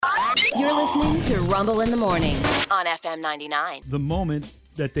You're listening to Rumble in the Morning on FM 99. The moment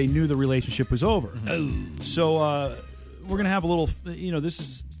that they knew the relationship was over. Oh. So we're going to have a little, this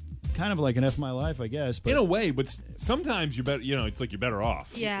is kind of like an F My Life, I guess. But in a way, but sometimes you're better, it's like you're better off.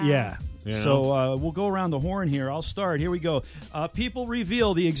 Yeah. Yeah. You know? So we'll go around the horn here. I'll start. Here we go. People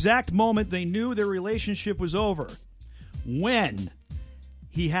reveal the exact moment they knew their relationship was over. When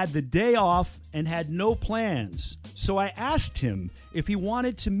he had the day off and had no plans. So I asked him if he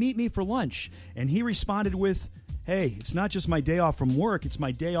wanted to meet me for lunch. And he responded with, hey, it's not just my day off from work, it's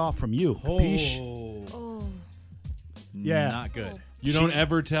my day off from you. Capiche? Oh. Yeah. Not good. You don't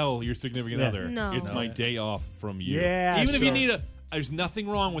ever tell your significant other, No. it's my day off from you. Yeah, Even if so- you need there's nothing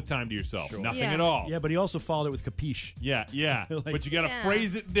wong with time to yourself. Nothing Yeah. at all. Yeah, but he also followed it with capiche. Yeah. Like- But you got to Yeah.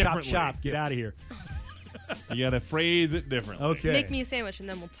 phrase it Chop, differently. chop, get out of here. You got to phrase it differently. Okay. Make me a sandwich and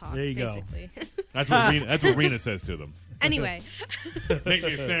then we'll talk. There you go. basically. That's what Rena says to them. Anyway, Make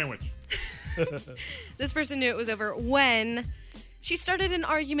me a sandwich. this person knew it was over when she started an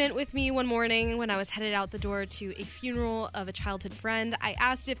argument with me one morning when I was headed out the door to a funeral of a childhood friend. I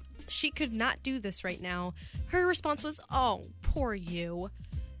asked if she could not do this right now. Her response was, "Oh, poor you."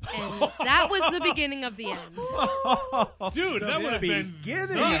 And that was the beginning of the end. Dude, that would have been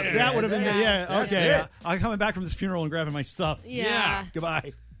beginning. That would have been, That's okay. it. I'm coming back from this funeral and grabbing my stuff. Yeah.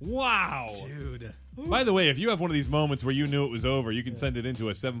 Goodbye. Wow. Dude. By the way, if you have one of these moments where you knew it was over, you can send it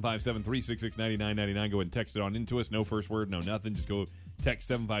into us, 757-366-9999. Go ahead and text it on into us. No first word, no nothing. Just go text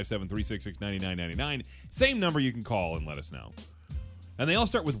 757-366-9999. Same number you can call and let us know. And they all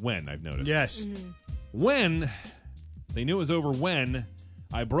start with when, I've noticed. Yes. When, they knew it was over when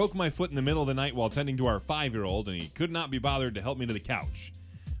I broke my foot in the middle of the night while tending to our 5-year-old, and he could not be bothered to help me to the couch.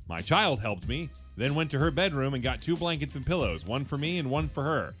 My child helped me, then went to her bedroom and got 2 blankets and pillows, one for me and one for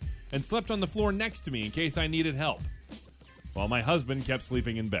her, and slept on the floor next to me in case I needed help, while my husband kept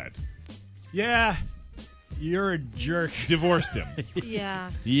sleeping in bed. Yeah. You're a jerk. Divorced him. Yeah.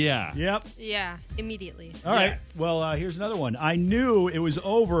 Yeah. Yep. Yeah. Immediately. All right. Yes. Well, here's another one. I knew it was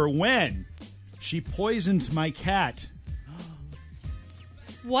over when she poisoned my cat.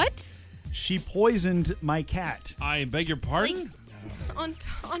 What? She poisoned my cat. I beg your pardon? On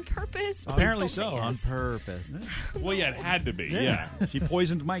purpose? Please Apparently don't say so. yes. Purpose. Well, yeah, it had to be. Yeah. She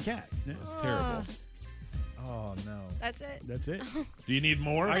poisoned my cat. Yeah. It's terrible. Oh, no. That's it. That's it. Do you need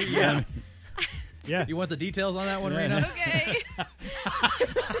more? Yeah. Yeah. You want the details on that one, Yeah. Rena? Okay.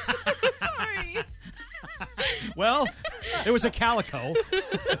 Sorry. Well, it was a calico.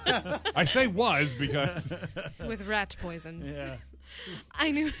 I say was because With rat poison. Yeah. I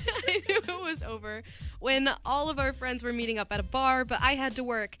knew it was over when all of our friends were meeting up at a bar, but I had to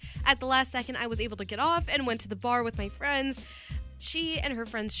work. At the last second, I was able to get off and went to the bar with my friends. She and her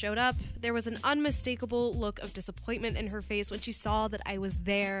friends showed up. There was an unmistakable look of disappointment in her face when she saw that I was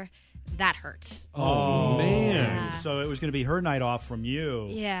there. That hurt. Oh, man. Yeah. So it was going to be her night off from you.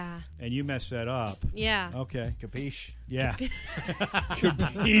 Yeah. And you messed that up. Yeah. Okay. Capiche? Yeah.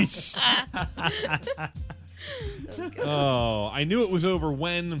 Capiche. Oh, I knew it was over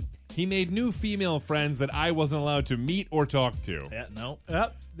when he made new female friends that I wasn't allowed to meet or talk to. Yeah, no.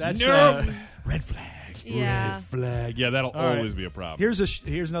 Yep. That's Nope. red flag. Yeah. Flag. Yeah, that'll All right. always be a problem.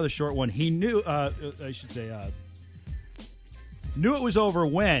 Here's another short one. He knew. I should say. Knew it was over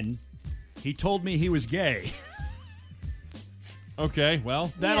when he told me he was gay. Okay,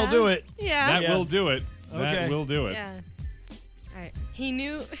 well, That'll Yeah. do it. Yeah. that Yeah. will do it. That Okay. will do it. Yeah. All right. He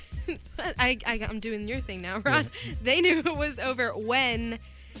knew. I'm doing your thing now, Ron. They knew it was over when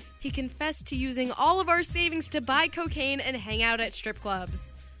he confessed to using all of our savings to buy cocaine and hang out at strip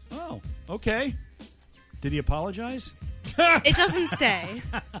clubs. Oh, okay. Did he apologize? It doesn't say.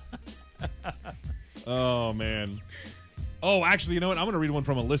 Oh, man. Oh, actually, you know what? I'm going to read one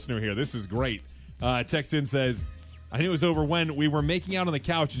from a listener here. This is great. Text in says, I knew it was over when we were making out on the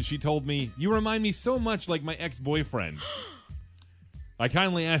couch and she told me, you remind me so much like my ex-boyfriend. I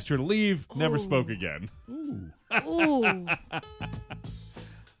kindly asked her to leave, never spoke again. Ooh.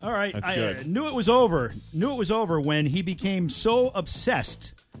 All right. That's I good. knew it was over. Knew it was over when he became so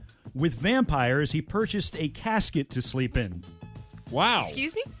obsessed with vampires he purchased a casket to sleep in. Wow.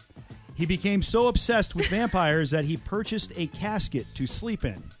 Excuse me? He became so obsessed with vampires that he purchased a casket to sleep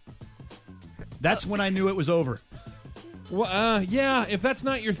in. That's when I knew it was over. Well, yeah, if that's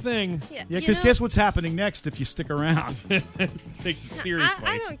not your thing, Yeah. Yeah, you because know, guess what's happening next if you stick around? take it seriously.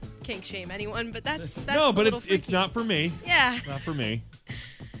 I don't kink shame anyone, but that's no, a but little it's freaky. not for me. Yeah. Not for me.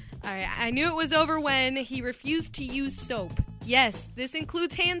 All right. I knew it was over when he refused to use soap. Yes, this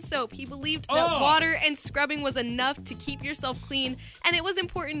includes hand soap. He believed that water and scrubbing was enough to keep yourself clean, and it was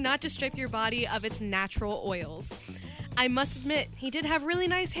important not to strip your body of its natural oils. I must admit, he did have really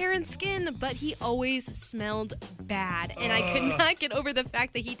nice hair and skin, but he always smelled bad. And I could not get over the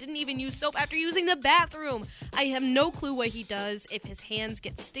fact that he didn't even use soap after using the bathroom. I have no clue what he does if his hands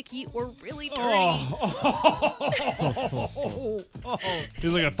get sticky or really dirty.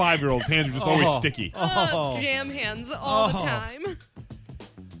 He's like a 5-year-old's hands are just always sticky. Jam hands all the time.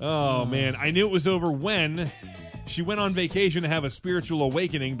 Oh, man. I knew it was over when she went on vacation to have a spiritual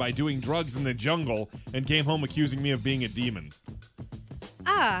awakening by doing drugs in the jungle and came home accusing me of being a demon.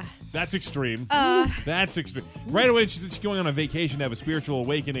 That's extreme. That's extreme. Right away, she said she's going on a vacation to have a spiritual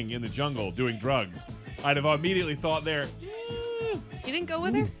awakening in the jungle doing drugs. I'd have immediately thought there, You didn't go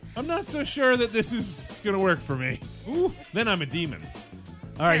with her? I'm not so sure that this is going to work for me. Then I'm a demon.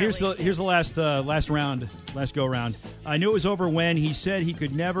 All right, here's Apparently. the last go round. I knew it was over when he said he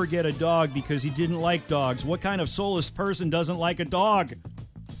could never get a dog because he didn't like dogs. What kind of soulless person doesn't like a dog?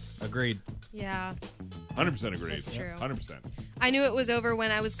 Agreed. Yeah. 100% agreed. That's true. 100%. I knew it was over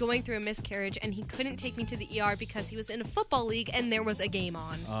when I was going through a miscarriage and he couldn't take me to the ER because he was in a football league and there was a game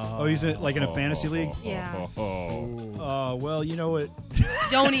on. Oh, he's like in a fantasy league? Yeah. Well, you know what?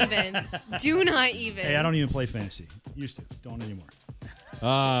 Don't even. Do not even. Hey, I don't even play fantasy. Used to. Don't anymore.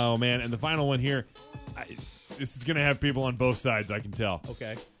 Oh, man. And the final one here, this is going to have people on both sides, I can tell.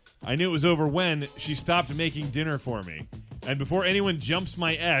 Okay. I knew it was over when she stopped making dinner for me. And before anyone jumps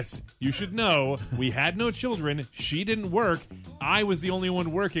my S, you should know we had no children. She didn't work. I was the only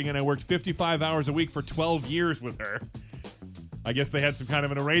one working, and I worked 55 hours a week for 12 years with her. I guess they had some kind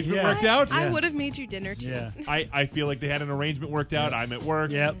of an arrangement worked out. I would have made you dinner too. Yeah. I feel like they had an arrangement worked out. I'm at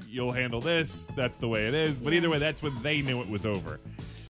work. Yep. You'll handle this. That's the way it is. But either way, that's when they knew it was over.